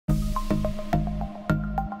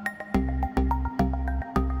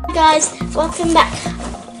guys, welcome back.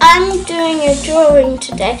 I'm doing a drawing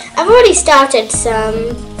today. I've already started some.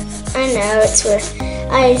 I know it's weird.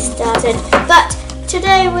 I started, but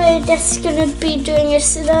today we're just going to be doing a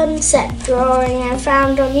sunset drawing I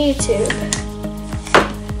found on YouTube.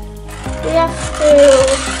 We have to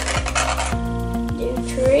do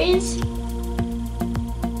trees.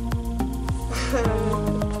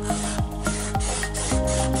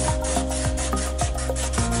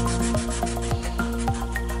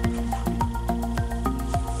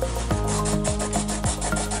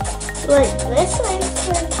 Like this, I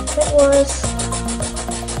think it was.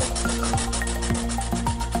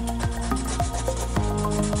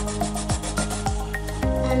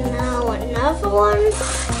 And now another one.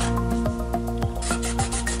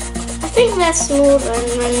 I think they're smaller,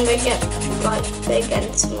 and when we get like big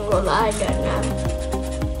and small, I don't know.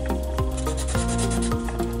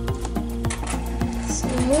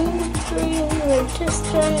 Small tree with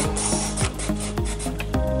distance.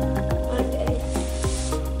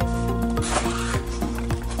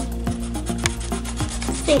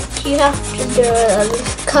 I think you have to do a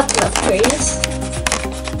couple of trees.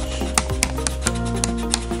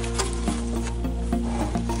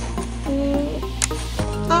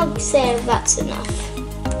 I'll say that's enough.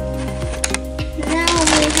 Now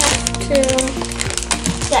we have to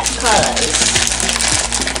set colours.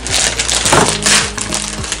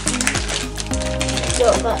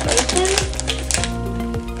 Got that open.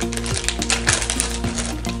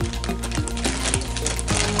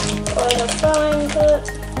 Oil a frying pan.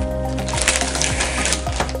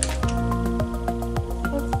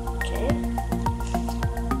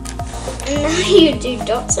 Now you do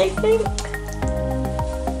dots, I think.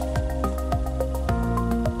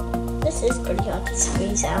 This is pretty hard to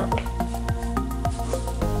squeeze out.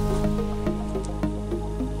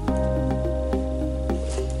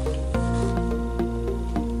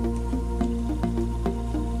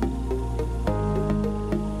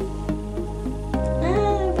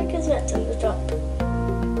 Because that's on the top.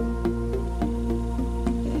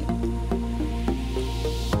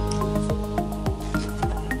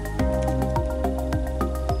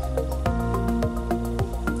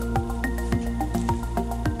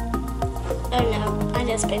 Oh no, I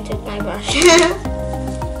just painted my brush.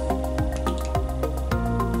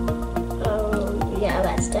 Oh yeah,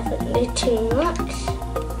 that's definitely too much.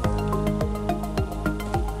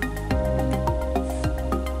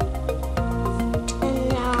 And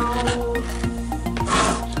now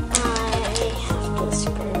I have to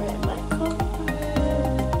screw it back on.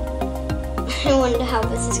 I wonder how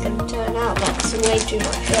this is going to turn out. That's way too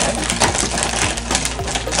much red.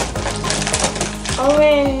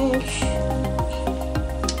 Orange.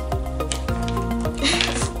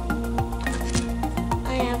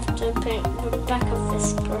 To paint the back of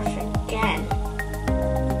this brush again.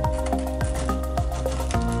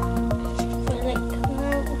 Will it come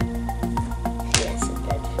out? Yes, it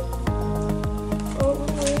did.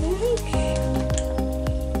 Orange.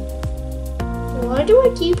 Why do I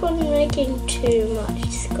keep on making too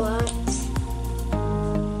much squares?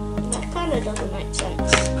 That kind of doesn't make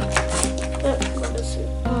sense. But what is it?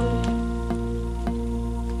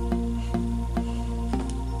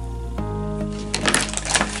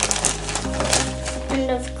 And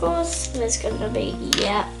of course, there's gonna be,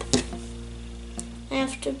 yep. I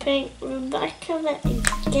have to paint the back of it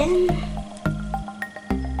again.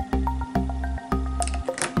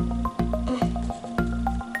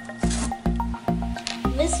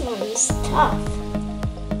 This one's tough.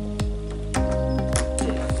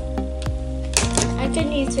 I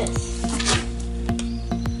can use this.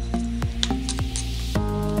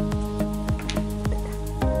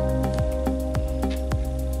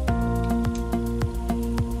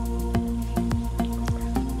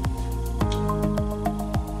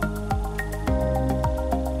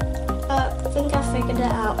 I think I figured it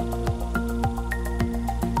out.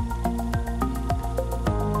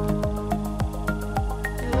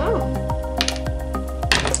 Oh.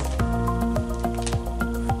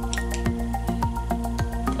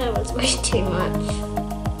 That was way too much.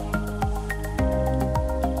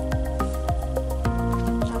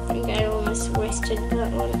 I think I almost wasted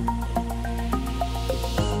that one.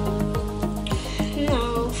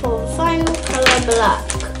 Now for the final colour, black.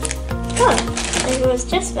 Oh, it was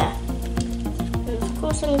just there. Of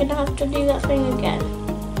course I'm going to have to do that thing again.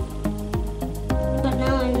 But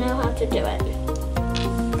now I know how to do it.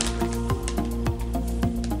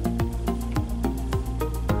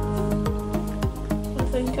 I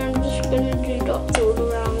think I'm just going to do dots all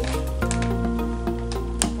around.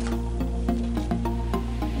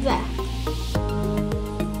 There.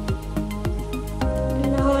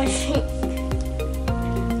 Now I think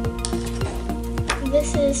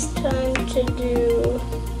to do.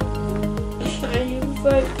 I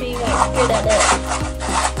won't be that good at it.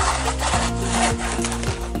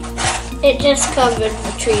 It just covered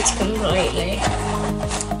the trees completely.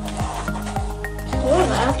 Oh,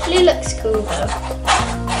 that actually looks cool though.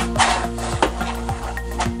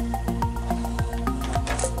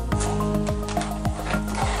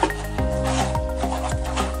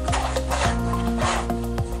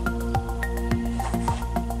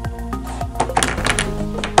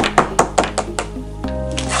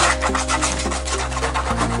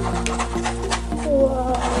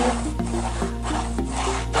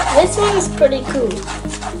 This one's pretty cool.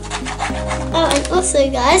 Oh, and also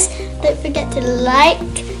guys, don't forget to like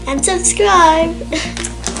and subscribe.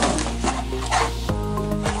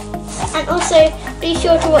 And also, be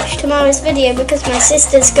sure to watch tomorrow's video because my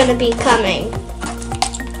sister's gonna be coming.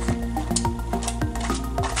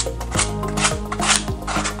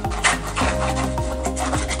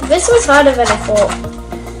 This was harder than I thought.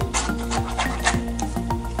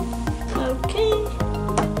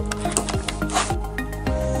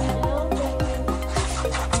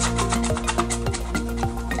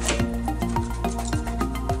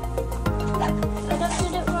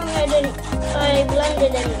 I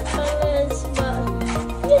blended in the colours,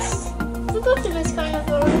 but yes, the bottom is kind of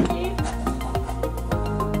orangey.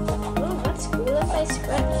 Oh, that's cool. If I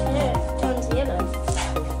scratch there, it turns yellow.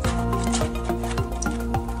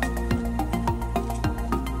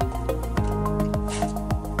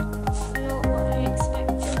 Not what I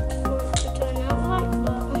expected for it to turn out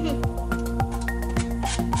like,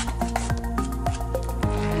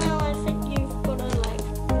 but no, I think you've got to like it.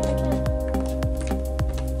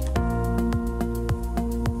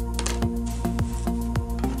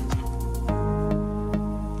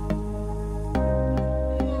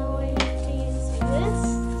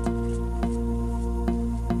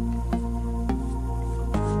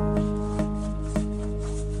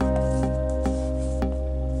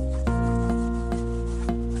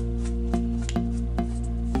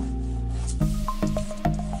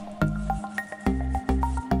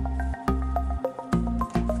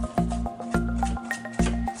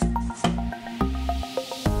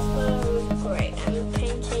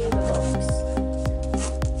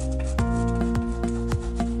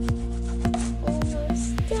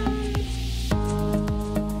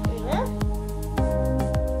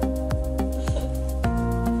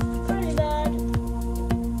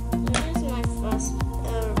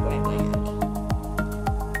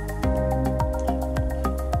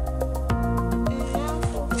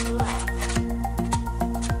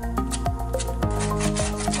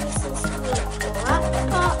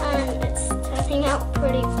 Out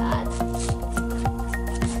pretty bad. It's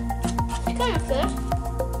kind of good.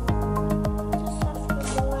 Just have to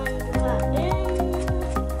blend that in.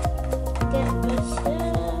 Get this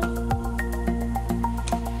here.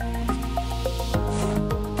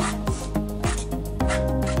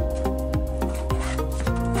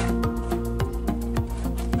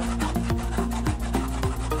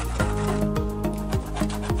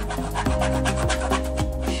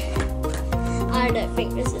 I don't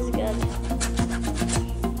think this is